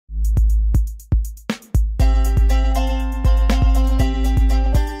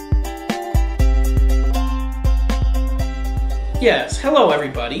Yes, hello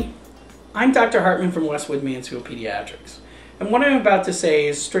everybody. I'm Dr. Hartman from Westwood-Mansfield Pediatrics. And what I'm about to say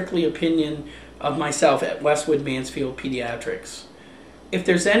is strictly opinion of myself at Westwood-Mansfield Pediatrics. If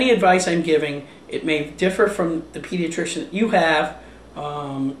there's any advice I'm giving, it may differ from the pediatrician that you have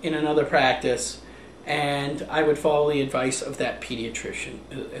in another practice, and I would follow the advice of that pediatrician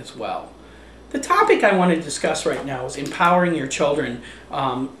as well. The topic I want to discuss right now is empowering your children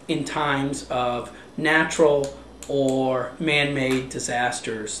in times of natural or man-made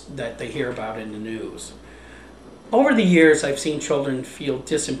disasters that they hear about in the news. Over the years, I've seen children feel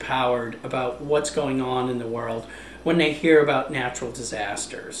disempowered about what's going on in the world when they hear about natural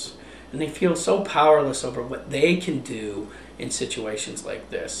disasters. And they feel so powerless over what they can do in situations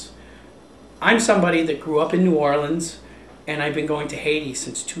like this. I'm somebody that grew up in New Orleans, and I've been going to Haiti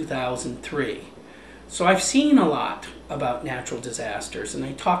since 2003. So I've seen a lot about natural disasters, and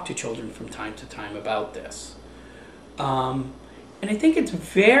I talk to children from time to time about this. And I think it's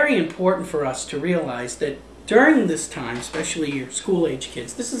very important for us to realize that during this time, especially your school-age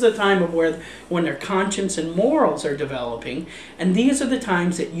kids, this is a time of when their conscience and morals are developing, and these are the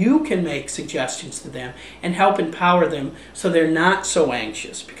times that you can make suggestions to them and help empower them so they're not so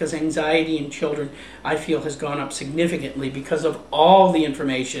anxious, because anxiety in children, I feel, has gone up significantly because of all the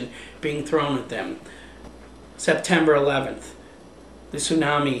information being thrown at them. September 11th, the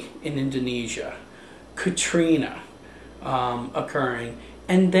tsunami in Indonesia, Katrina occurring,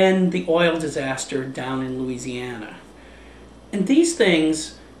 and then the oil disaster down in Louisiana. And these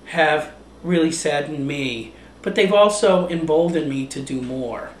things have really saddened me, but they've also emboldened me to do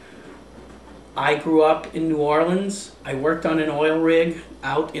more. I grew up in New Orleans. I worked on an oil rig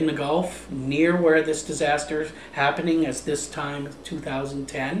out in the Gulf near where this disaster is happening as this time of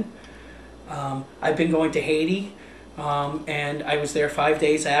 2010. I've been going to Haiti, and I was there 5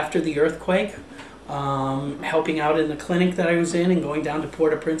 days after the earthquake, helping out in the clinic that I was in, and going down to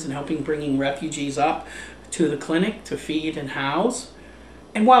Port-au-Prince and helping bringing refugees up to the clinic to feed and house.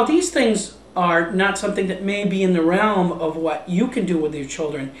 And while these things are not something that may be in the realm of what you can do with your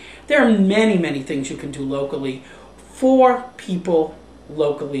children, there are many, many things you can do locally for people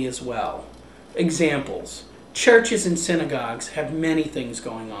locally as well. Examples: churches and synagogues have many things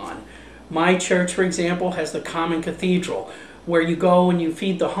going on. My church, for example, has the Common Cathedral, where you go and you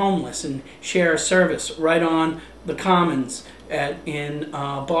feed the homeless and share a service right on the Commons in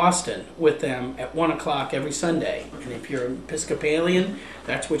Boston with them at 1 o'clock every Sunday. And if you're an Episcopalian,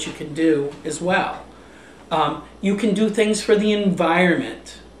 that's what you can do as well. You can do things for the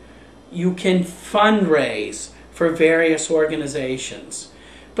environment. You can fundraise for various organizations.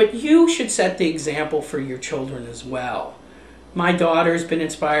 But you should set the example for your children as well. My daughter's been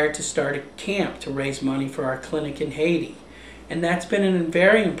inspired to start a camp to raise money for our clinic in Haiti. And that's been a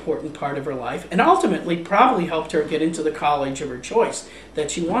very important part of her life, and ultimately probably helped her get into the college of her choice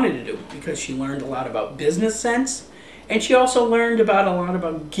that she wanted to do, because she learned a lot about business sense, and she also learned a lot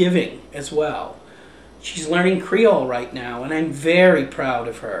about giving as well. She's learning Creole right now, and I'm very proud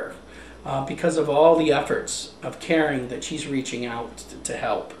of her because of all the efforts of caring that she's reaching out to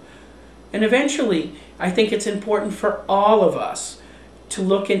help. And eventually, I think it's important for all of us to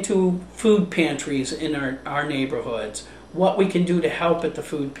look into food pantries in our neighborhoods, what we can do to help at the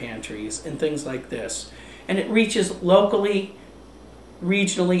food pantries and things like this. And it reaches locally,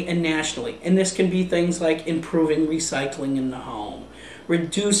 regionally, and nationally. And this can be things like improving recycling in the home,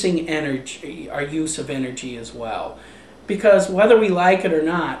 reducing energy, our use of energy as well. Because whether we like it or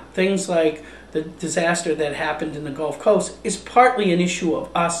not, things like the disaster that happened in the Gulf Coast is partly an issue of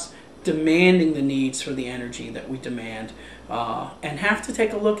us demanding the needs for the energy that we demand, and have to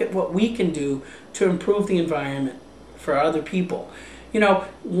take a look at what we can do to improve the environment for other people. You know,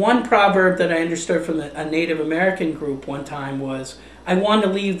 one proverb that I understood from a Native American group one time was, I want to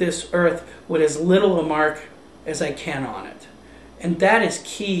leave this earth with as little a mark as I can on it. And that is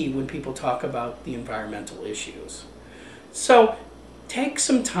key when people talk about the environmental issues. So take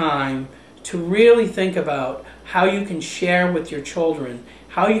some time to really think about how you can share with your children,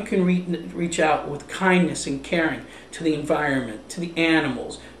 how you can reach out with kindness and caring to the environment, to the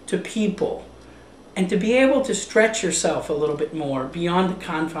animals, to people, and to be able to stretch yourself a little bit more beyond the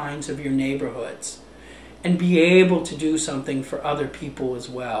confines of your neighborhoods and be able to do something for other people as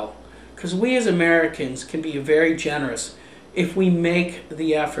well. Because we as Americans can be very generous if we make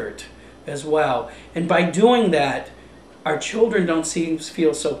the effort as well. And by doing that, our children don't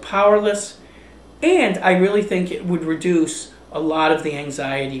feel so powerless, and I really think it would reduce a lot of the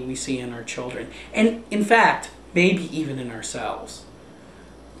anxiety we see in our children. And in fact, maybe even in ourselves.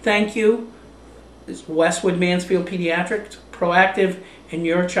 Thank you. is Westwood-Mansfield Pediatrics, proactive in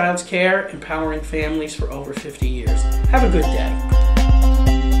your child's care, empowering families for over 50 years. Have a good day.